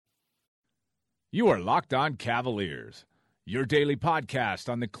You are Locked On Cavaliers, your daily podcast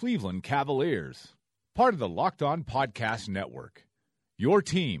on the Cleveland Cavaliers. Part of the Locked On Podcast Network, your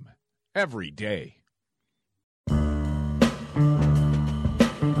team every day.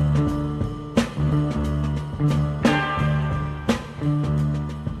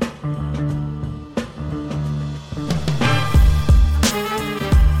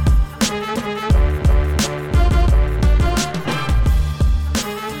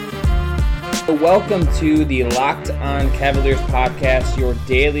 Welcome to the Locked On Cavaliers podcast, your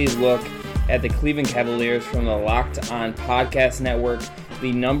daily look at the Cleveland Cavaliers from the Locked On Podcast Network,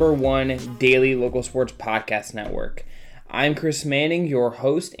 the number one daily local sports podcast network. I'm Chris Manning, your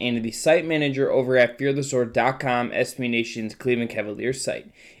host and the site manager over at fearthesword.com, SB Nation's Cleveland Cavaliers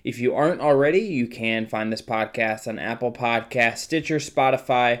site. If you aren't already, you can find this podcast on Apple Podcasts, Stitcher,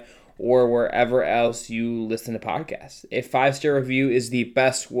 Spotify, or wherever else you listen to podcasts. A 5-star review is the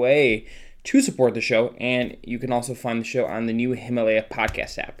best way to support the show, and you can also find the show on the new Himalaya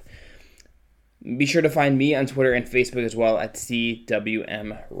podcast app. Be sure to find me on Twitter and Facebook as well at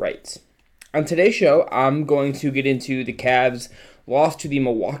CWMWrights. On today's show, I'm going to get into the Cavs' loss to the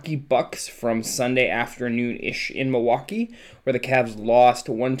Milwaukee Bucks from Sunday afternoon-ish in Milwaukee, where the Cavs lost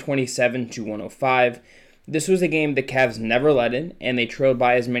 127-105. This was a game the Cavs never led in, and they trailed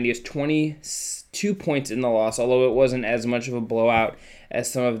by as many as 22 points in the loss, although it wasn't as much of a blowout as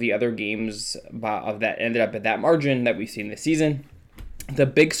some of the other games of that ended up at that margin that we've seen this season. The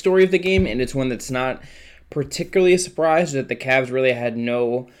big story of the game, and it's one that's not particularly a surprise, is that the Cavs really had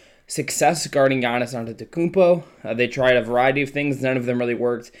no success guarding Giannis Antetokounmpo. They tried a variety of things. None of them really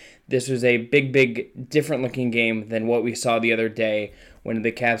worked. This was a big, different-looking game than what we saw the other day when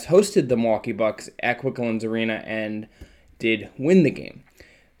the Cavs hosted the Milwaukee Bucks at Quicken Loans Arena and did win the game.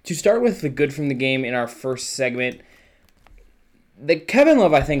 To start with the good from the game in our first segment, Kevin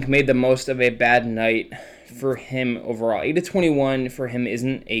Love, I think, made the most of a bad night for him overall. 8-21 for him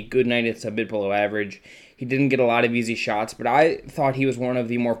isn't a good night. It's a bit below average. He didn't get a lot of easy shots, but I thought he was one of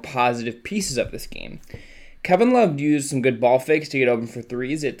the more positive pieces of this game. Kevin Love used some good ball fakes to get open for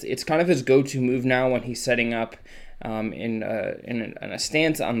threes. It's kind of his go-to move now when he's setting up in a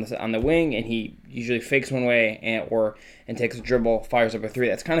stance on the wing, and he usually fakes one way and takes a dribble, fires up a three.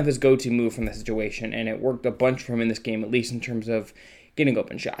 That's kind of his go-to move from the situation, and it worked a bunch for him in this game, at least in terms of getting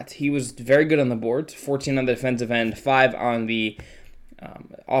open shots. He was very good on the boards, 14 on the defensive end, 5 on the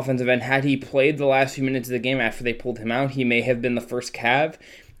offensive end. Had he played the last few minutes of the game after they pulled him out, he may have been the first Cav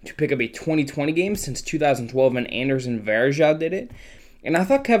to pick up a 20-20 game since 2012 when Anderson Varejao did it. And I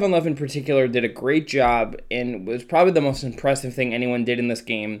thought Kevin Love in particular did a great job and was probably the most impressive thing anyone did in this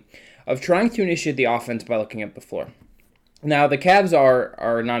game of trying to initiate the offense by looking up the floor. Now, the Cavs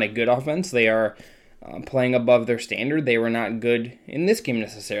are not a good offense. They are playing above their standard. They were not good in this game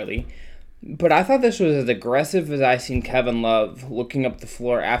necessarily. But I thought this was as aggressive as I've seen Kevin Love looking up the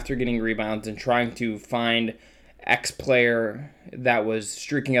floor after getting rebounds and trying to find X player that was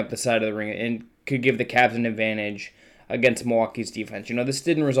streaking up the side of the ring and could give the Cavs an advantage against Milwaukee's defense. You know, this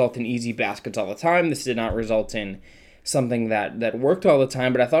didn't result in easy baskets all the time. This did not result in something that worked all the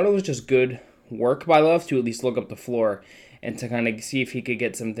time, but I thought it was just good work by Love to at least look up the floor and to kind of see if he could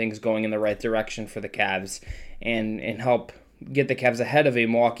get some things going in the right direction for the Cavs and help get the Cavs ahead of a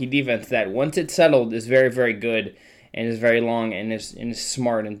Milwaukee defense that, once it's settled, is very, very good and is very long and is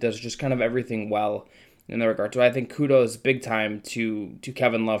smart and does just kind of everything well in that regard. So I think kudos big time to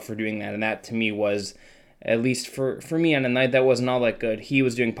Kevin Love for doing that, and that to me was, at least for me on a night that wasn't all that good, he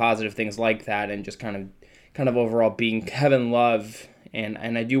was doing positive things like that and just kind of overall being Kevin Love. And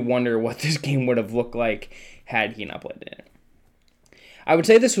I do wonder what this game would have looked like had he not played in it. I would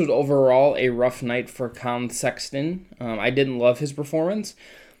say this was overall a rough night for Collin Sexton. I didn't love his performance,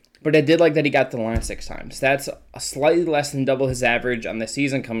 but I did like that he got to the line 6 times. That's slightly less than double his average on the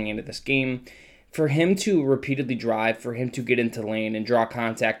season coming into this game. For him to repeatedly drive, for him to get into lane and draw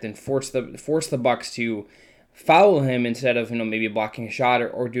contact and force the Bucks to foul him instead of maybe blocking a shot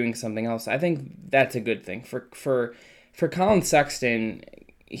or doing something else, I think that's a good thing. For Collin Sexton,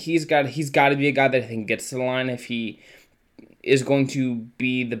 he's got to be a guy that I think gets to the line if he is going to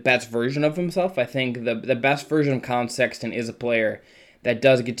be the best version of himself. I think the best version of Collin Sexton is a player that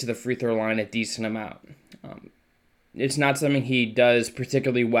does get to the free throw line a decent amount. It's not something he does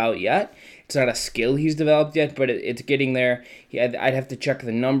particularly well yet. It's not a skill he's developed yet, but it's getting there. I'd have to check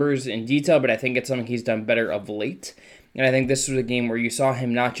the numbers in detail, but I think it's something he's done better of late. And I think this was a game where you saw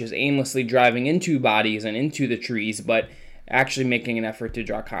him not just aimlessly driving into bodies and into the trees, but actually making an effort to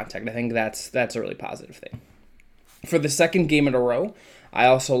draw contact. I think that's a really positive thing. For the second game in a row, I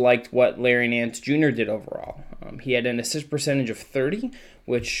also liked what Larry Nance Jr. did overall. He had an assist percentage of 30,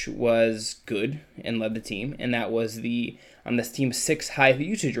 which was good and led the team, and that was on this team's 6th high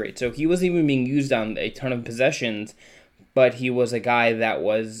usage rate. So he wasn't even being used on a ton of possessions, but he was a guy that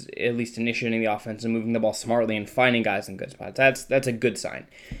was at least initiating the offense and moving the ball smartly and finding guys in good spots. That's a good sign.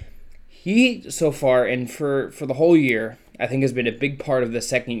 He, so far, and for the whole year, I think has been a big part of the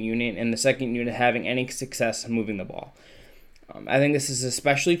second unit, and the second unit having any success moving the ball. I think this is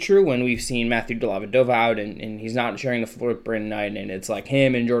especially true when we've seen Matthew Dellavedova out, and he's not sharing the floor with Brandon Knight, and it's like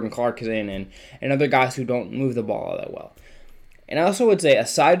him and Jordan Clarkson and other guys who don't move the ball all that well. And I also would say,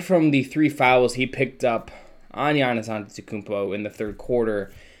 aside from the 3 fouls he picked up on Giannis Antetokounmpo in the third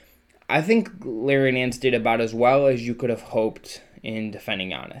quarter, I think Larry Nance did about as well as you could have hoped in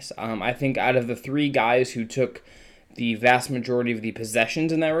defending Giannis. I think out of the 3 guys who took the vast majority of the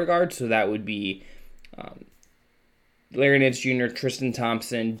possessions in that regard, so that would be Larry Nance Jr., Tristan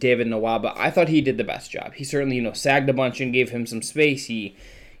Thompson, David Nwaba, I thought he did the best job. He certainly, sagged a bunch and gave him some space.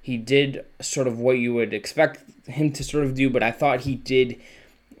 He did sort of what you would expect him to sort of do, but I thought he did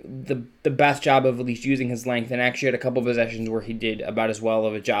the best job of at least using his length, and actually had a couple possessions where he did about as well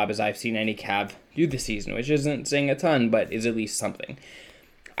of a job as I've seen any Cav do this season, which isn't saying a ton, but is at least something.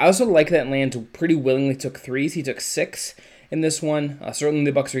 I also like that Lance pretty willingly took threes. He took 6 in this one. Certainly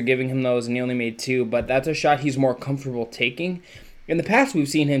the Bucks are giving him those, and he only made 2, but that's a shot he's more comfortable taking. In the past, we've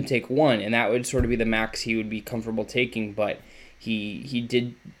seen him take 1, and that would sort of be the max he would be comfortable taking, but he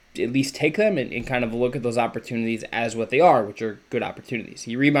did at least take them and kind of look at those opportunities as what they are, which are good opportunities.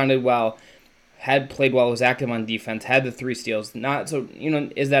 He rebounded well, had played well, was active on defense, had the 3 steals. Not so,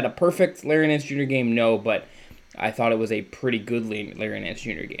 is that a perfect Larry Nance Jr. game? No, but I thought it was a pretty good Larry Nance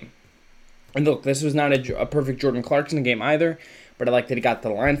Jr. game. And look, this was not a perfect Jordan Clarkson game either, but I like that he got to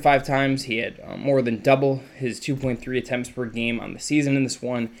the line 5 times. He had more than double his 2.3 attempts per game on the season in this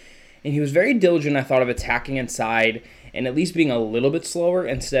one. And he was very diligent, I thought, of attacking inside and at least being a little bit slower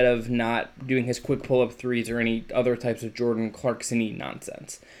instead of not doing his quick pull-up threes or any other types of Jordan Clarkson-y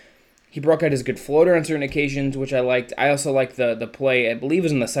nonsense. He broke out his good floater on certain occasions, which I liked. I also liked the play, I believe it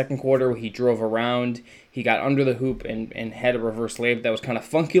was in the second quarter, where he drove around. He got under the hoop and had a reverse layup that was kind of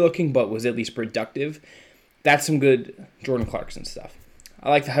funky looking, but was at least productive. That's some good Jordan Clarkson stuff. I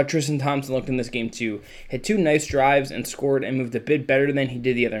like how Tristan Thompson looked in this game too. Had 2 nice drives and scored and moved a bit better than he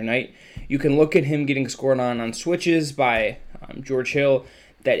did the other night. You can look at him getting scored on switches by George Hill.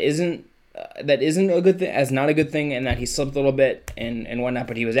 That isn't a good thing, as not a good thing, and that he slipped a little bit and whatnot,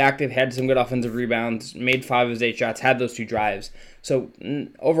 but he was active, had some good offensive rebounds, made 5 of his 8 shots, had those 2 drives. So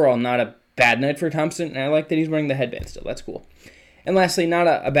overall, not a bad night for Thompson, and I like that he's wearing the headband still. That's cool. And lastly, not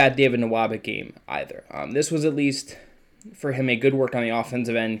a bad David Nwaba game either. This was at least, for him, a good work on the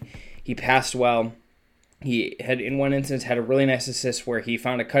offensive end. He passed well. He had, in one instance, had a really nice assist where he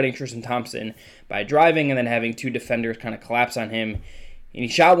found a cutting Tristan Thompson by driving and then having 2 defenders kind of collapse on him. And he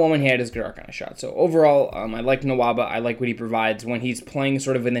shot one when he had his good arc on a shot. So overall, I like Nwaba. I like what he provides. When he's playing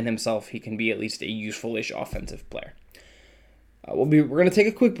sort of within himself, he can be at least a useful-ish offensive player. We're going to take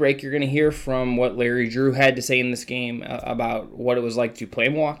a quick break. You're going to hear from what Larry Drew had to say in this game about what it was like to play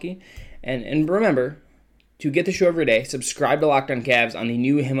Milwaukee. And remember, to get the show every day, subscribe to Locked On Cavs on the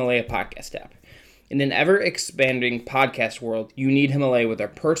new Himalaya podcast app. In an ever-expanding podcast world, you need Himalaya with our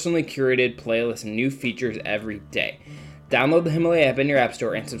personally curated playlists and new features every day. Download the Himalaya app in your app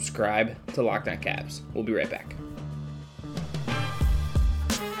store and subscribe to Locked On Cavs. We'll be right back.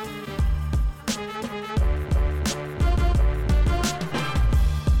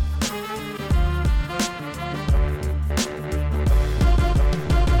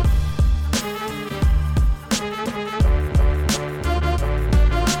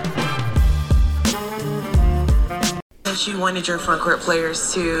 You wanted your front court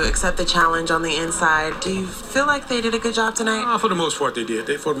players to accept the challenge on the inside. Do you feel like they did a good job tonight? For the most part, they did.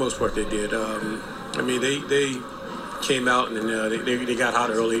 For the most part, they did. They came out and they got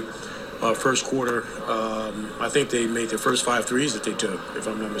hot early. First quarter, I think they made their first 5 threes that they took, if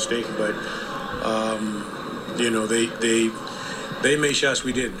I'm not mistaken. But they made shots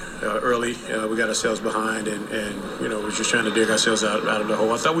we didn't early. We got ourselves behind, and we're just trying to dig ourselves out of the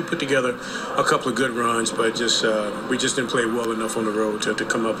hole. I thought we put together a couple of good runs, but we just didn't play well enough on the road to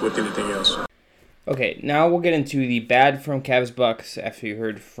come up with anything else. Okay, now we'll get into the bad from Cavs Bucks after you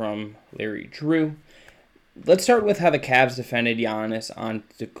heard from Larry Drew. Let's start with how the Cavs defended Giannis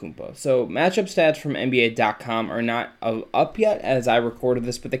Antetokounmpo. So matchup stats from NBA.com are not up yet as I recorded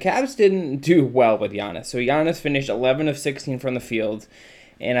this, but the Cavs didn't do well with Giannis. So Giannis finished 11 of 16 from the field,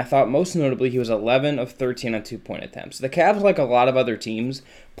 and I thought most notably he was 11 of 13 on 2-point attempts. The Cavs, like a lot of other teams,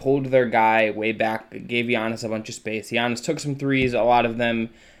 pulled their guy way back, gave Giannis a bunch of space. Giannis took some threes, a lot of them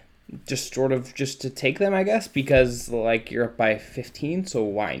just to take them, I guess, because like you're up by 15, so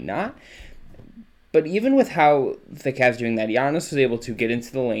why not? But even with how the Cavs doing that, Giannis was able to get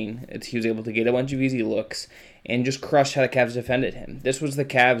into the lane. He was able to get a bunch of easy looks and just crush how the Cavs defended him. This was the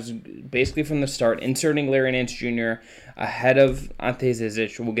Cavs basically from the start, inserting Larry Nance Jr. ahead of Ante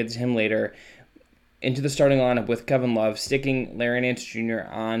Zizic. We'll get to him later. Into the starting lineup with Kevin Love, sticking Larry Nance Jr.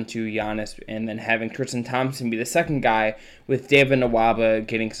 onto Giannis, and then having Tristan Thompson be the second guy with David Nwaba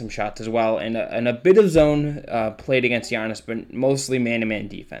getting some shots as well, and a bit of zone played against Giannis, but mostly man-to-man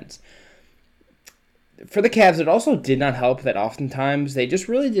defense. For the Cavs, it also did not help that oftentimes they just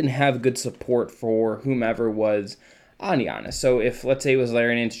really didn't have good support for whomever was on Giannis. So if, let's say, it was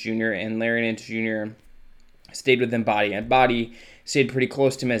Larry Nance Jr. and Larry Nance Jr. stayed with him body at body, stayed pretty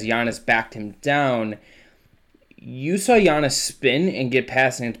close to him as Giannis backed him down, you saw Giannis spin and get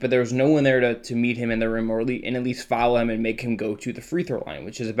passing, but there was no one there to meet him in the rim and at least foul him and make him go to the free throw line,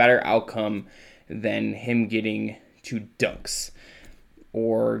 which is a better outcome than him getting 2 dunks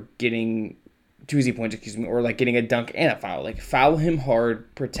or getting 2 easy points, or like getting a dunk and a foul. Like, foul him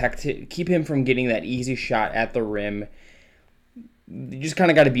hard, protect it, keep him from getting that easy shot at the rim. You just kind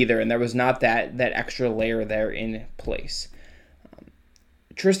of got to be there, and there was not that extra layer there in place.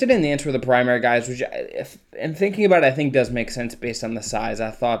 Tristan and Nance were the primary guys, which, and thinking about it, I think does make sense based on the size. I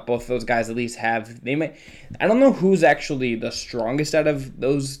thought both of those guys at least I don't know who's actually the strongest out of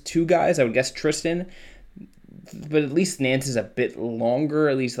those 2 guys. I would guess Tristan, but at least Nance is a bit longer,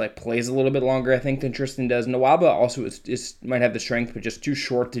 at least like plays a little bit longer, I think, than Tristan does. Nwaba also might have the strength, but just too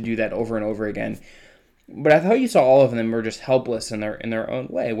short to do that over and over again. But I thought you saw all of them were just helpless in their own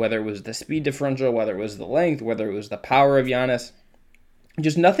way, whether it was the speed differential, whether it was the length, whether it was the power of Giannis.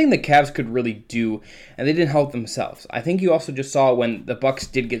 Just nothing the Cavs could really do, and they didn't help themselves. I think you also just saw when the Bucks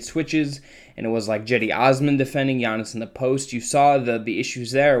did get switches, and it was like Cedi Osman defending Giannis in the post. You saw the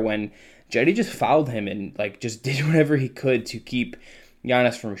issues there when Cedi just fouled him and like just did whatever he could to keep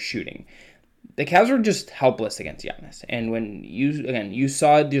Giannis from shooting. The Cavs were just helpless against Giannis, and when you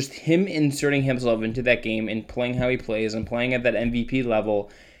saw just him inserting himself into that game and playing how he plays and playing at that MVP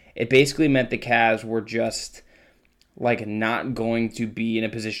level, it basically meant the Cavs were just like not going to be in a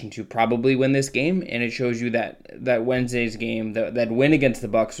position to probably win this game, and it shows you that Wednesday's game, that win against the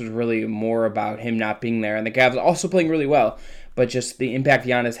Bucks, was really more about him not being there, and the Cavs also playing really well, but just the impact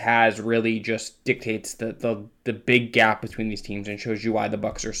Giannis has really just dictates the big gap between these teams and shows you why the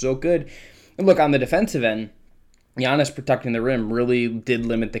Bucks are so good. And look, on the defensive end, Giannis protecting the rim really did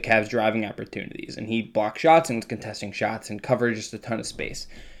limit the Cavs' driving opportunities, and he blocked shots and was contesting shots and covered just a ton of space.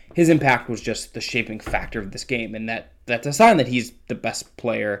 His impact was just the shaping factor of this game, and that's a sign that he's the best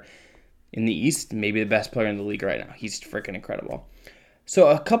player in the East, maybe the best player in the league right now. He's freaking incredible. So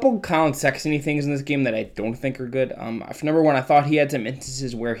a couple Colin Sexton-y things in this game that I don't think are good. For number one, I thought he had some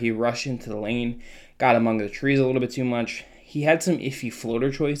instances where he rushed into the lane, got among the trees a little bit too much. He had some iffy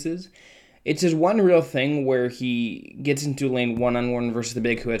floater choices. It's his one real thing where he gets into a lane one-on-one versus the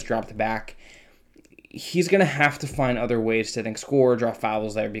big who has dropped back. He's going to have to find other ways to, I think, score or draw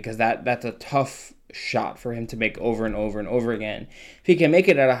fouls there, because that's a tough shot for him to make over and over and over again. If he can make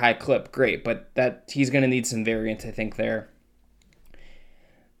it at a high clip, great, but he's going to need some variance, I think, there.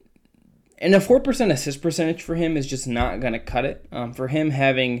 And a 4% assist percentage for him is just not going to cut it. For him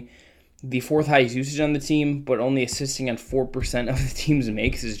having the 4th highest usage on the team, but only assisting on 4% of the team's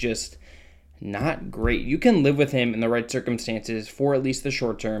makes is just not great. You can live with him in the right circumstances for at least the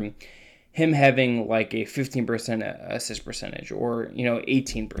short term. Him having like a 15% assist percentage or,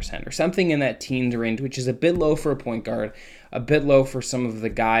 18% or something in that teens range, which is a bit low for a point guard, a bit low for some of the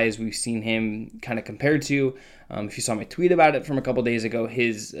guys we've seen him kind of compared to. If you saw my tweet about it from a couple days ago,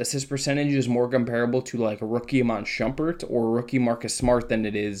 his assist percentage is more comparable to like a rookie Iman Shumpert or rookie Marcus Smart than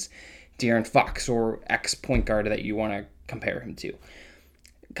it is De'Aaron Fox or ex point guard that you want to compare him to.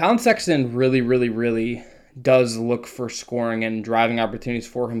 Colin Sexton really, really, really does look for scoring and driving opportunities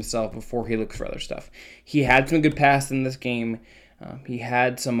for himself before he looks for other stuff. He had some good passes in this game. He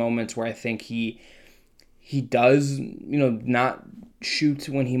had some moments where I think he does, not shoot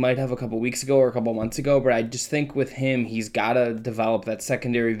when he might have a couple weeks ago or a couple months ago, but I just think with him, he's got to develop that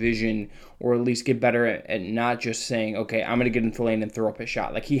secondary vision or at least get better at not just saying, okay, I'm going to get into the lane and throw up a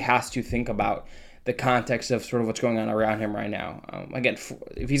shot. Like, he has to think about the context of sort of what's going on around him right now. Again,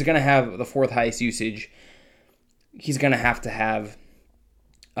 if he's going to have the 4th highest usage, he's going to have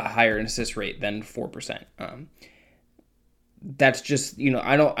a higher assist rate than 4%. That's just,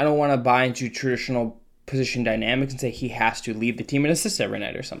 I don't want to buy into traditional position dynamics and say he has to lead the team in assists every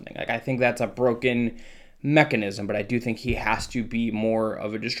night or something. Like, I think that's a broken mechanism, but I do think he has to be more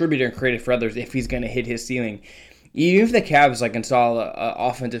of a distributor and creative for others if he's going to hit his ceiling. Even if the Cavs install a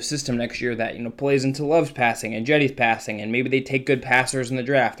offensive system next year that plays into Love's passing and Jetty's passing, and maybe they take good passers in the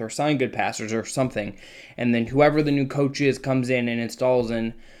draft or sign good passers or something, and then whoever the new coach is comes in and installs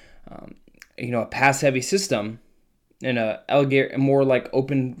in a pass heavy system in a more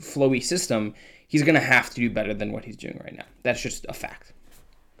open flowy system, he's going to have to do better than what he's doing right now. That's just a fact.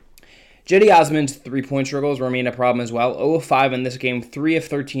 Cedi Osman's 3-point struggles remain a problem as well. 0 of 5 in this game, 3 of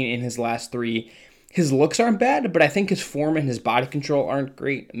 13 in his last 3. His looks aren't bad, but I think his form and his body control aren't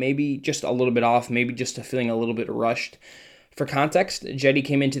great. Maybe just a little bit off, maybe just feeling a little bit rushed. For context, Cedi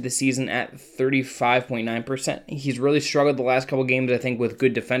came into the season at 35.9%. He's really struggled the last couple games, I think, with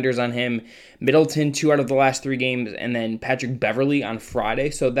good defenders on him. Middleton, 2 out of the last 3 games, and then Patrick Beverley on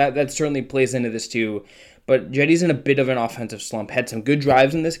Friday. So that certainly plays into this too. But Cedi's in a bit of an offensive slump. Had some good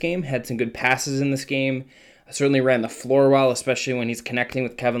drives in this game, had some good passes in this game. Certainly ran the floor well, especially when he's connecting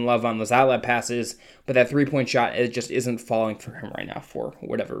with Kevin Love on those outlet passes. But that 3-point shot, it just isn't falling for him right now for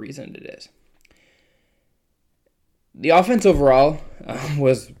whatever reason it is. The offense overall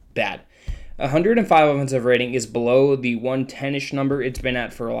was bad. 105 offensive rating is below the 110-ish number it's been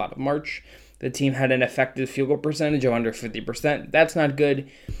at for a lot of March. The team had an effective field goal percentage of under 50%. That's not good.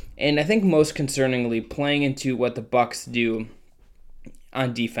 And I think most concerningly, playing into what the Bucks do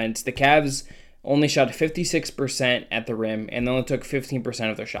on defense, the Cavs only shot 56% at the rim and only took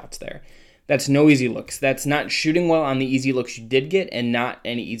 15% of their shots there. That's no easy looks. That's not shooting well on the easy looks you did get and not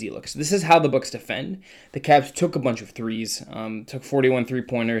any easy looks. This is how the Bucks defend. The Cavs took a bunch of threes, took 41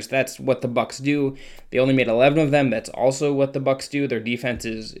 3-pointers. That's what the Bucks do. They only made 11 of them. That's also what the Bucks do. Their defense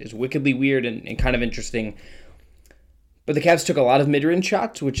is wickedly weird and kind of interesting. But the Cavs took a lot of mid-range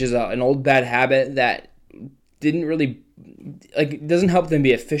shots, which is an old bad habit that didn't really, doesn't help them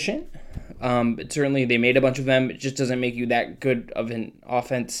be efficient. But certainly they made a bunch of them. It just doesn't make you that good of an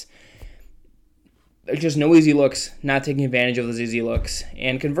offense. There's just no easy looks, not taking advantage of those easy looks.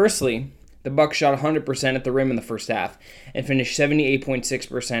 And conversely, the Bucks shot 100% at the rim in the first half and finished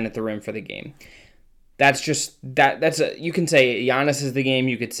 78.6% at the rim for the game. That's you can say Giannis is the game,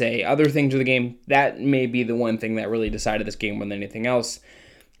 you could say other things are the game. That may be the one thing that really decided this game more than anything else.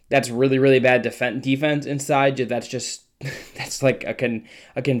 That's really, really bad defense inside. That's like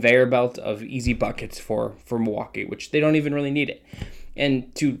a conveyor belt of easy buckets for Milwaukee, which they don't even really need it.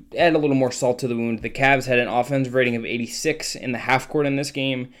 And to add a little more salt to the wound, the Cavs had an offensive rating of 86 in the half court in this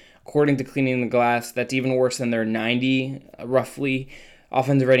game. According to Cleaning the Glass, that's even worse than their 90, roughly,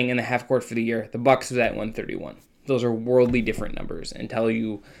 offensive rating in the half court for the year. The Bucks was at 131. Those are worldly different numbers and tell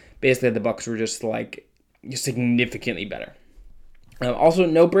you basically the Bucks were just significantly better. Also,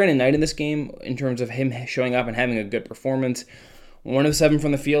 no Brandon Knight in this game in terms of him showing up and having a good performance. 1 of 7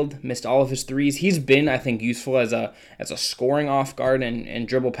 from the field, missed all of his threes. He's been, I think, useful as a scoring off guard and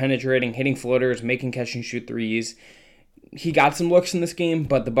dribble penetrating, hitting floaters, making catch and shoot threes. He got some looks in this game,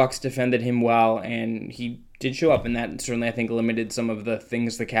 but the Bucks defended him well, and he did show up, and that certainly, I think, limited some of the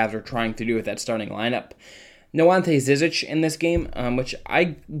things the Cavs are trying to do with that starting lineup. No Ante Zizic in this game, which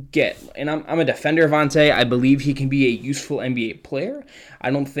I get, and I'm a defender of Ante. I believe he can be a useful NBA player. I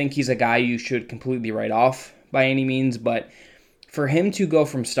don't think he's a guy you should completely write off by any means, but for him to go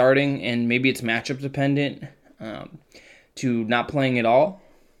from starting, and maybe it's matchup dependent, to not playing at all,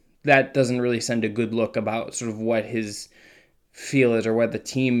 that doesn't really send a good look about sort of what his feel is or what the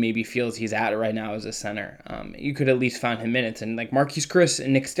team maybe feels he's at right now as a center. You could at least find him minutes, and Marquise Chris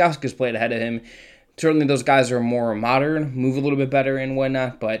and Nick Stauskas played ahead of him. Certainly those guys are more modern, move a little bit better and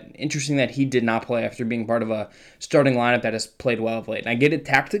whatnot, but interesting that he did not play after being part of a starting lineup that has played well of late. And I get it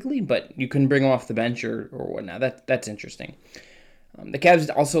tactically, but you couldn't bring him off the bench or whatnot. That's interesting. The Cavs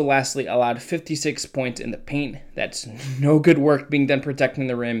also lastly allowed 56 points in the paint. That's no good work being done protecting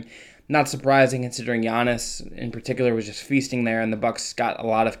the rim. Not surprising considering Giannis in particular was just feasting there, and the Bucks got a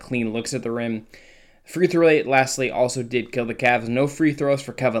lot of clean looks at the rim. Free throw rate, lastly, also did kill the Cavs. No free throws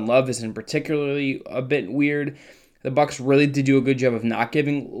for Kevin Love is in particularly a bit weird. The Bucks really did do a good job of not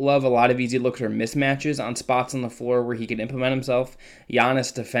giving Love a lot of easy looks or mismatches on spots on the floor where he could implement himself.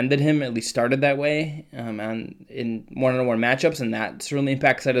 Giannis defended him, at least started that way in one-on-one matchups, and that certainly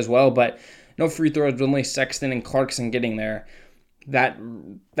impacts that as well. But no free throws, with only Sexton and Clarkson getting there.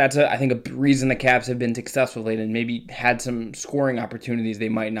 That's I think a reason the Cavs have been successful late and maybe had some scoring opportunities they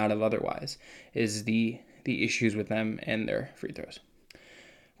might not have otherwise, is the issues with them and their free throws.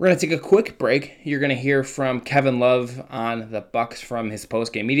 We're going to take a quick break. You're going to hear from Kevin Love on the Bucks from his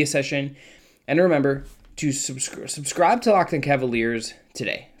post-game media session. And remember to subscribe to Locked On Cavaliers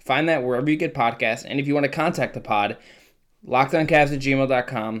today. Find that wherever you get podcasts. And if you want to contact the pod,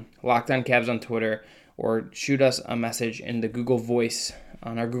 lockedoncavs@gmail.com, Locked On Cavs on Twitter, or shoot us a message in the Google Voice,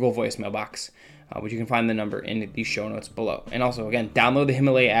 on our Google Voice mailbox. which you can find the number in the show notes below. And also, again, download the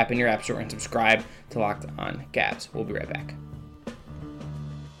Himalaya app in your app store and subscribe to Locked On Cavs. We'll be right back.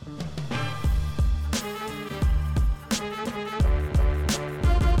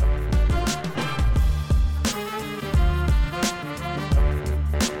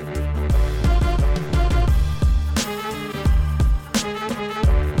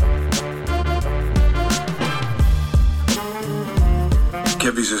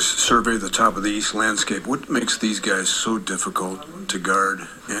 Kevy's survey of the top of the East landscape. What makes these guys so difficult to guard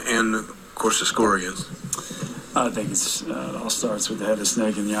and, of course, to score against? I think it all starts with the head of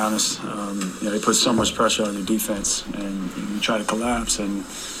snake and Giannis. They put so much pressure on your defense, and you try to collapse, and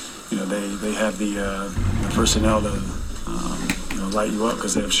they have the personnel to light you up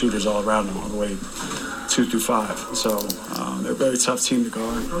because they have shooters all around them, all the way 2 through 5. So they're a very tough team to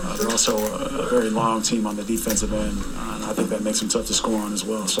guard. They're also a very long team on the defensive end, and I think that makes them tough to score on as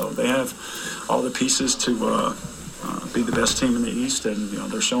well. So they have all the pieces to be the best team in the East, and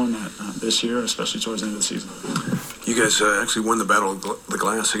they're showing that this year, especially towards the end of the season. You guys actually won the Battle of the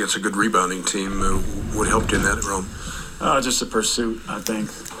Glass against a good rebounding team. What helped you in that realm? Just the pursuit, I think.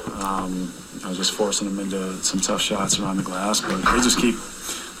 I was just forcing them into some tough shots around the glass, but they just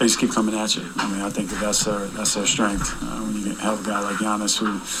keep coming at you. I mean, I think that's their strength. When you have a guy like Giannis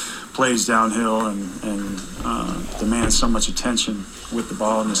who plays downhill and demands so much attention with the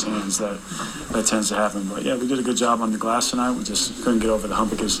ball in his hands, that tends to happen. But yeah, we did a good job on the glass tonight. We just couldn't get over the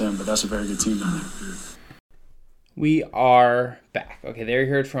hump against them, but that's a very good team down there. We are back. Okay, there you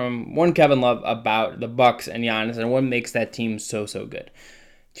heard from one Kevin Love about the Bucks and Giannis and what makes that team so good.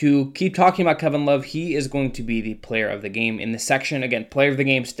 To keep talking about Kevin Love, he is going to be the player of the game in the section. Again, player of the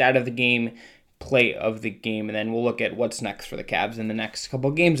game, stat of the game, play of the game, and then we'll look at what's next for the Cavs in the next couple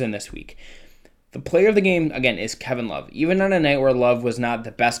of games in this week. The player of the game, again, is Kevin Love. Even on a night where Love was not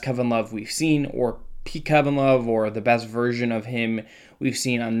the best Kevin Love we've seen, or peak Kevin Love, or the best version of him we've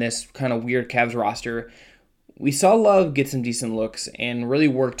seen on this kind of weird Cavs roster, we saw Love get some decent looks and really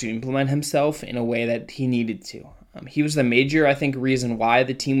work to implement himself in a way that he needed to. He was the major, I think, reason why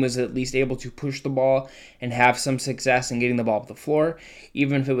the team was at least able to push the ball and have some success in getting the ball up the floor,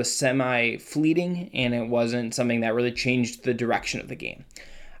 even if it was semi-fleeting and it wasn't something that really changed the direction of the game.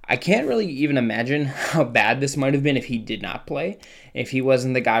 I can't really even imagine how bad this might have been if he did not play, if he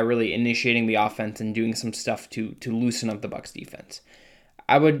wasn't the guy really initiating the offense and doing some stuff to loosen up the Bucks defense.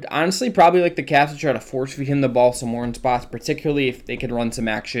 I would honestly probably like the Cavs to try to force feed him the ball some more in spots, particularly if they could run some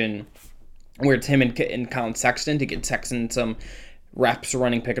action where it's him and Colin Sexton to get Sexton some reps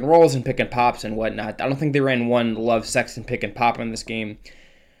running pick and rolls and pick and pops and whatnot. I don't think they ran one Love Sexton pick and pop in this game.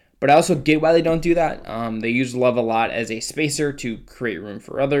 But I also get why they don't do that. They use Love a lot as a spacer to create room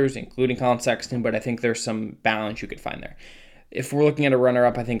for others, including Colin Sexton, but I think there's some balance you could find there. If we're looking at a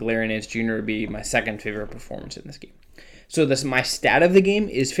runner-up, I think Larry Nance Jr. would be my second favorite performance in this game. So my stat of the game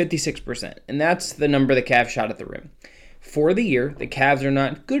is 56%, and that's the number the Cavs shot at the rim. For the year, the Cavs are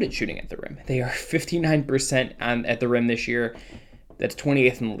not good at shooting at the rim. They are 59% at the rim this year. That's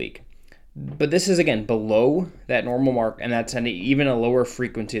 28th in the league. But this is, again, below that normal mark, and that's even a lower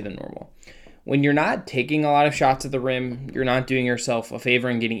frequency than normal. When you're not taking a lot of shots at the rim, you're not doing yourself a favor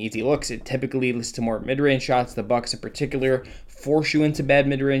and getting easy looks. It typically leads to more mid-range shots. The Bucks in particular force you into bad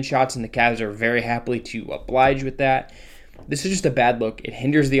mid-range shots, and the Cavs are very happily to oblige with that. This is just a bad look. It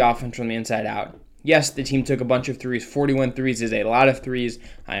hinders the offense from the inside out. Yes, the team took a bunch of threes. 41 threes is a lot of threes.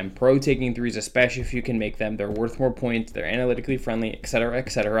 I am pro taking threes, especially if you can make them. They're worth more points. They're analytically friendly, etc.,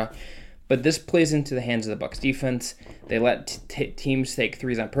 etc. But this plays into the hands of the Bucks defense. They let teams take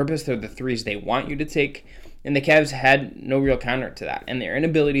threes on purpose. They're the threes they want you to take. And the Cavs had no real counter to that. And their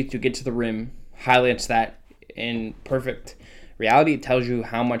inability to get to the rim highlights that in perfect reality. It tells you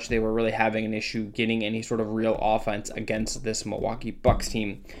how much they were really having an issue getting any sort of real offense against this Milwaukee Bucks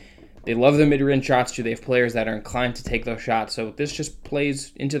team. They love the mid-range shots too. They have players that are inclined to take those shots. So this just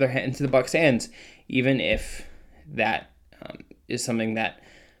plays into the Bucks' hands, even if that is something that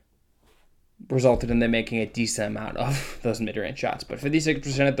resulted in them making a decent amount of those mid-range shots. But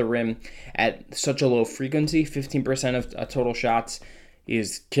 56% at the rim at such a low frequency, 15% of total shots,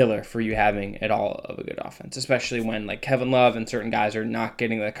 is killer for you having at all of a good offense, especially when like Kevin Love and certain guys are not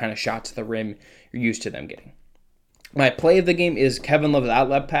getting the kind of shots at the rim you're used to them getting. My play of the game is Kevin Love's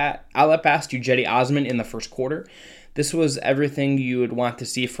outlet pass to Cedi Osman in the first quarter. This was everything you would want to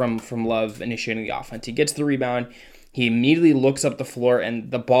see from Love initiating the offense. He gets the rebound. He immediately looks up the floor,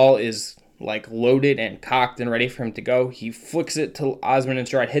 and the ball is like loaded and cocked and ready for him to go. He flicks it to Osman and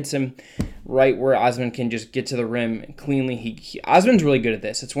stride, hits him right where Osman can just get to the rim cleanly. Osman's really good at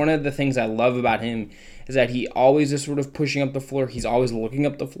this. It's one of the things I love about him is that he always is sort of pushing up the floor. He's always looking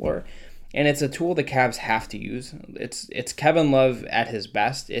up the floor. and it's a tool the Cavs have to use. It's Kevin Love at his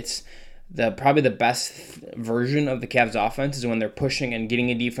best. It's probably the best version of the Cavs offense is when they're pushing and getting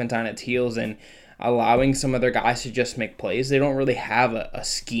a defense on its heels and allowing some of their guys to just make plays. They don't really have a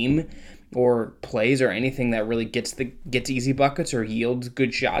scheme or plays or anything that really gets easy buckets or yields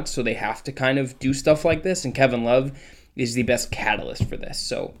good shots, so they have to kind of do stuff like this, and Kevin Love is the best catalyst for this.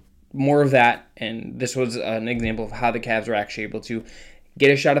 So more of that, and this was an example of how the Cavs were actually able to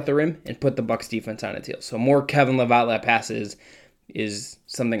get a shot at the rim and put the Bucks defense on its heels. So more Kevin Love outlet passes is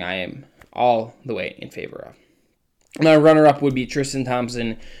something I am all the way in favor of. My runner-up would be Tristan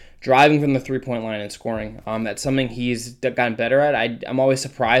Thompson driving from the three-point line and scoring. That's something he's gotten better at. I'm always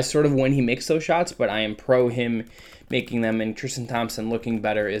surprised sort of when he makes those shots, but I am pro him making them, and Tristan Thompson looking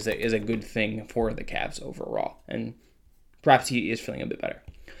better is a good thing for the Cavs overall, and perhaps he is feeling a bit better.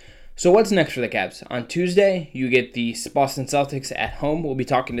 So what's next for the Cavs? On Tuesday, you get the Boston Celtics at home. We'll be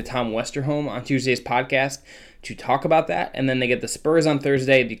talking to Tom Westerholm on Tuesday's podcast to talk about that, and then they get the Spurs on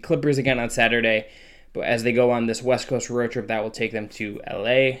Thursday, the Clippers again on Saturday, but as they go on this West Coast road trip, that will take them to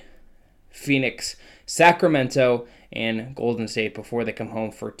LA, Phoenix, Sacramento, and Golden State before they come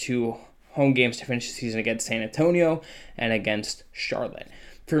home for 2 home games to finish the season against San Antonio and against Charlotte.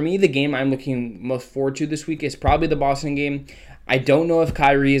 For me, the game I'm looking most forward to this week is probably the Boston game. I don't know if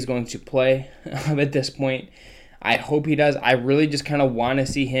Kyrie is going to play at this point. I hope he does. I really just kind of want to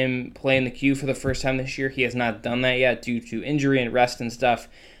see him play in the queue for the first time this year. He has not done that yet due to injury and rest and stuff,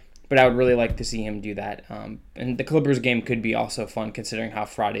 but I would really like to see him do that. And the Clippers game could be also fun considering how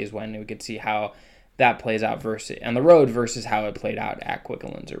Fridays went, and we could see how that plays out on the road versus how it played out at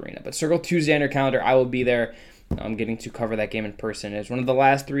Quicken Loans Arena. But circle Tuesday on your calendar. I will be there. I'm getting to cover that game in person. It's one of the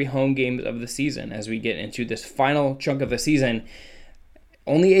last 3 home games of the season as we get into this final chunk of the season.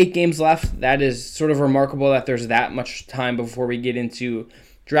 Only 8 games left. That is sort of remarkable that there's that much time before we get into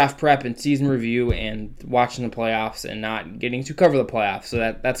draft prep and season review and watching the playoffs and not getting to cover the playoffs.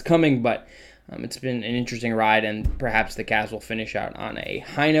 So that's coming, but it's been an interesting ride, and perhaps the Cavs will finish out on a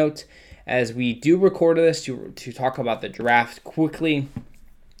high note. As we do record this to talk about the draft quickly,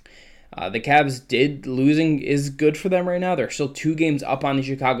 the Cavs losing is good for them right now. They're still 2 games up on the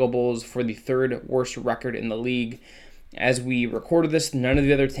Chicago Bulls for the 3rd worst record in the league. As we recorded this, none of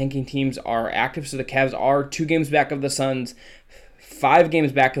the other tanking teams are active, so the Cavs are 2 games back of the Suns, 5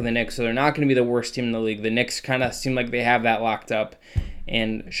 games back of the Knicks, so they're not going to be the worst team in the league. The Knicks kind of seem like they have that locked up,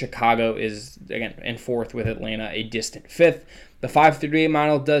 and Chicago is, again, in 4th with Atlanta, a distant 5th. The 538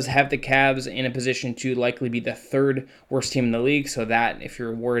 model does have the Cavs in a position to likely be the 3rd worst team in the league, so that, if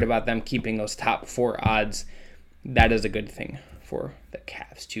you're worried about them keeping those top 4 odds, that is a good thing for the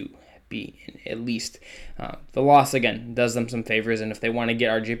Cavs to be in, at least. The loss, again, does them some favors, and if they want to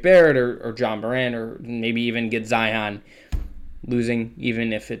get RJ Barrett or John Morant or maybe even get Zion, losing,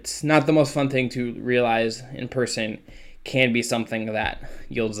 even if it's not the most fun thing to realize in person, can be something that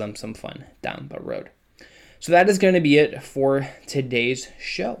yields them some fun down the road. So that is going to be it for today's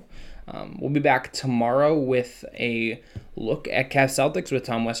show. We'll be back tomorrow with a look at Cavs Celtics with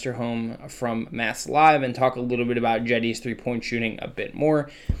Tom Westerholm from Mass Live and talk a little bit about Jetty's 3-point shooting a bit more.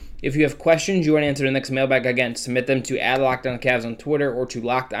 If you have questions you want to answer in the next mailbag, again, submit them to @LockedOnCavs on Twitter or to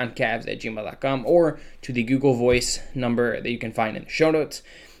LockedOnCavs@gmail.com or to the Google Voice number that you can find in the show notes.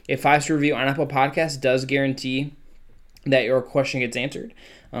 A 5-star review on Apple Podcasts does guarantee that your question gets answered.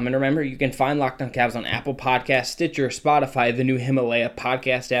 And remember, you can find Locked On Cavs on Apple Podcasts, Stitcher, Spotify, the new Himalaya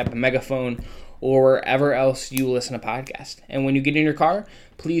podcast app, Megaphone, or wherever else you listen to podcasts. And when you get in your car,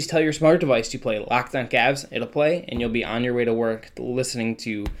 please tell your smart device to play Locked On Cavs. It'll play, and you'll be on your way to work listening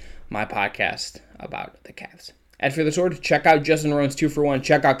to my podcast about the Cavs. At For the Sword, check out Justin Rowan's 2-for-1,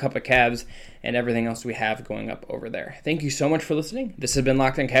 check out Cup of Cavs, and everything else we have going up over there. Thank you so much for listening. This has been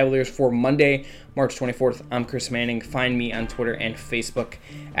Locked On Cavaliers for Monday, March 24th. I'm Chris Manning. Find me on Twitter and Facebook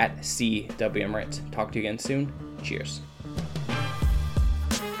 @CWMRights. Talk to you again soon. Cheers.